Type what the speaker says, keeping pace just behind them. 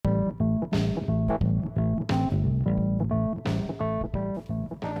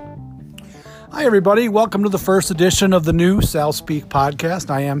Hi, everybody. Welcome to the first edition of the new Sal Speak podcast.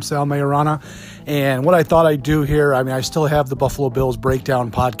 I am Sal Majorana, and what I thought I'd do here, I still have the Buffalo Bills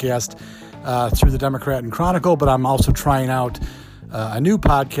Breakdown podcast through the Democrat and Chronicle, but I'm also trying out a new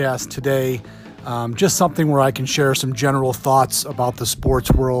podcast today, just something where I can share some general thoughts about the sports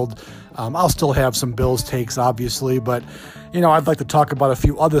world. I'll still have some Bills takes, obviously, but, I'd like to talk about a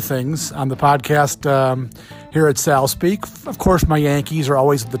few other things on the podcast here at Sal Speak. Of course, my Yankees are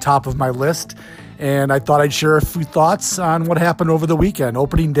always at the top of my list, and I thought I'd share a few thoughts on what happened over the weekend,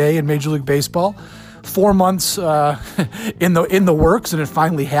 opening day in Major League Baseball. 4 months in the works, and it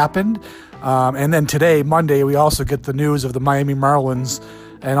finally happened. And then today, Monday, we also get the news of the Miami Marlins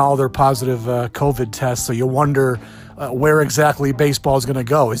and all their positive COVID tests. So you wonder where exactly baseball is going to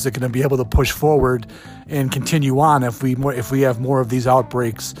go. Is it going to be able to push forward and continue on if we have more of these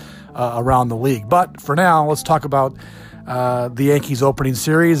outbreaks around the league? But for now, let's talk about the Yankees opening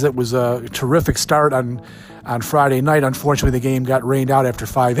series. It was a terrific start on Friday night. Unfortunately, the game got rained out after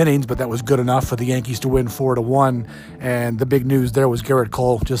 5 innings, but that was good enough for the Yankees to win 4-1. And the big news there was Gerrit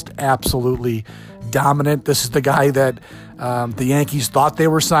Cole just absolutely dominant. This is the guy that the Yankees thought they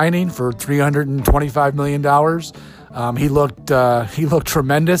were signing for $325 million. He looked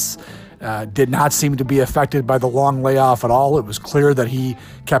tremendous. Did not seem to be affected by the long layoff at all. It was clear that he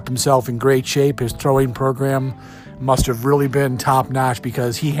kept himself in great shape. His throwing program must have really been top-notch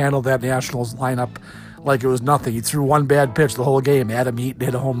because he handled that Nationals lineup like it was nothing. He threw one bad pitch the whole game. Adam Eaton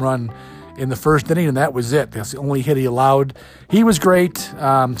hit a home run in the first inning, and that was it. That's the only hit he allowed. He was great.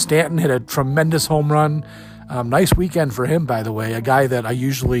 Stanton hit a tremendous home run. Nice weekend for him, by the way, a guy that I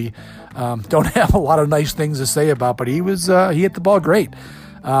usually don't have a lot of nice things to say about, but he hit the ball great.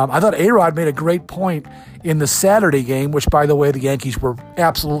 I thought A-Rod made a great point in the Saturday game, which, by the way, the Yankees were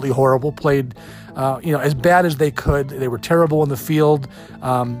absolutely horrible, played as bad as they could. They were terrible in the field.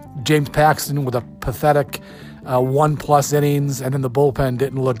 James Paxton with a pathetic 1+ innings, and then the bullpen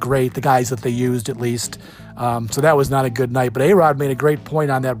didn't look great, the guys that they used at least. So that was not a good night. But A-Rod made a great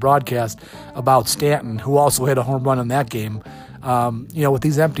point on that broadcast about Stanton, who also hit a home run in that game. With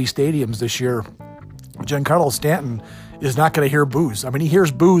these empty stadiums this year, Giancarlo Stanton is not going to hear boos. He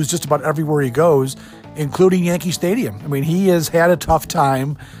hears boos just about everywhere he goes, including Yankee Stadium. He has had a tough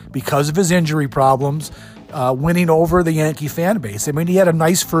time because of his injury problems, winning over the Yankee fan base. He had a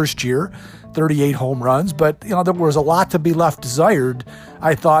nice first year, 38 home runs, but there was a lot to be left desired,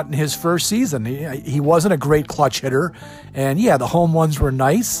 I thought, in his first season. He wasn't a great clutch hitter, and the home runs were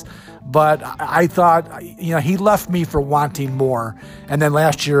nice, but I thought, he left me for wanting more. And then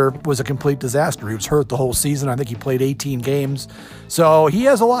last year was a complete disaster. He was hurt the whole season. I think he played 18 games. So he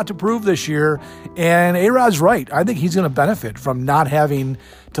has a lot to prove this year. And A-Rod's right. I think he's going to benefit from not having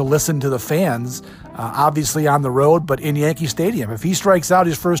to listen to the fans, obviously on the road, but in Yankee Stadium. If he strikes out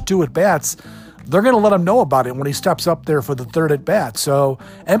his first 2 at-bats, they're going to let him know about it when he steps up there for the 3rd at-bat. So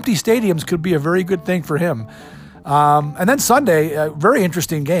empty stadiums could be a very good thing for him. And then Sunday, a very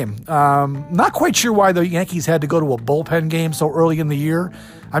interesting game. Not quite sure why the Yankees had to go to a bullpen game so early in the year.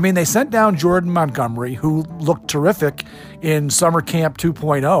 They sent down Jordan Montgomery, who looked terrific in Summer Camp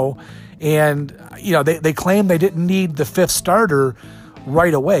 2.0, and, they claimed they didn't need the 5th starter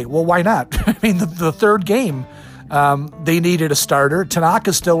right away. Well, why not? The 3rd game, they needed a starter.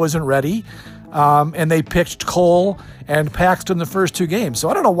 Tanaka still isn't ready. And they pitched Cole and Paxton the first 2 games. So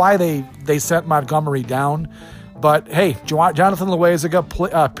I don't know why they sent Montgomery down. But, hey, Jonathan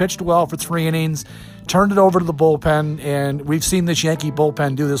Loaisiga pitched well for 3 innings, turned it over to the bullpen, and we've seen this Yankee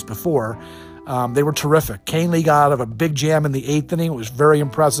bullpen do this before. They were terrific. Canely got out of a big jam in the 8th inning. It was very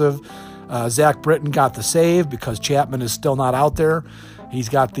impressive. Zach Britton got the save because Chapman is still not out there.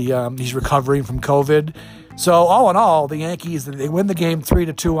 He's recovering from COVID. So all in all, the Yankees, they win the game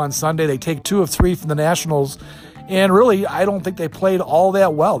 3-2 on Sunday. They take 2 of 3 from the Nationals. And really, I don't think they played all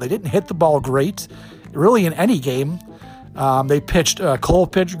that well. They didn't hit the ball great, really, in any game. Cole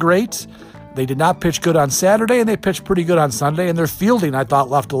pitched great. They did not pitch good on Saturday, and they pitched pretty good on Sunday. And their fielding, I thought,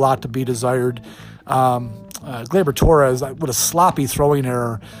 left a lot to be desired. Gleyber Torres with a sloppy throwing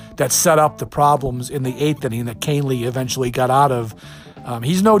error that set up the problems in the 8th inning that Canely eventually got out of.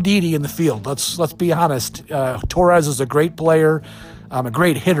 He's no Didi in the field. Let's be honest. Torres is a great player, a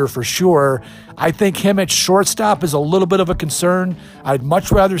great hitter for sure. I think him at shortstop is a little bit of a concern. I'd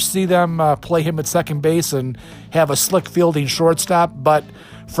much rather see them play him at second base and have a slick fielding shortstop. But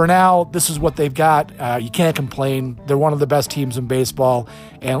for now, this is what they've got. You can't complain. They're one of the best teams in baseball.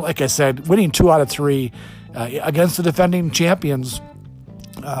 And like I said, winning 2 out of 3 against the defending champions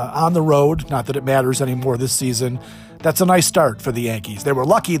on the road, not that it matters anymore this season, that's a nice start for the Yankees. They were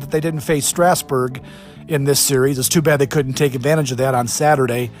lucky that they didn't face Strasburg in this series. It's too bad they couldn't take advantage of that on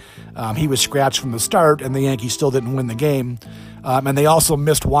Saturday. He was scratched from the start, and the Yankees still didn't win the game. And they also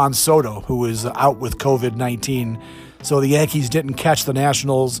missed Juan Soto, who was out with COVID-19. So the Yankees didn't catch the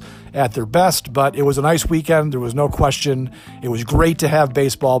Nationals at their best, but it was a nice weekend. There was no question. It was great to have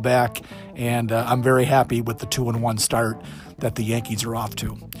baseball back, and I'm very happy with the 2-1 start that the Yankees are off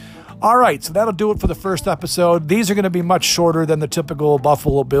to. All right, so that'll do it for the first episode. These are going to be much shorter than the typical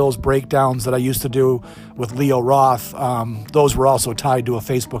Buffalo Bills breakdowns that I used to do with Leo Roth. Those were also tied to a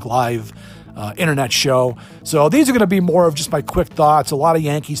Facebook Live internet show. So these are going to be more of just my quick thoughts. A lot of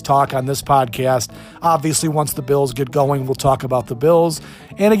Yankees talk on this podcast. Obviously, once the Bills get going, we'll talk about the Bills.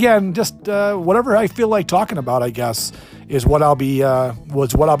 And again, just whatever I feel like talking about, I guess, is what I'll be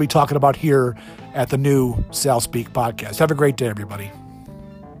talking about here at the new Sal Speak podcast. Have a great day, everybody.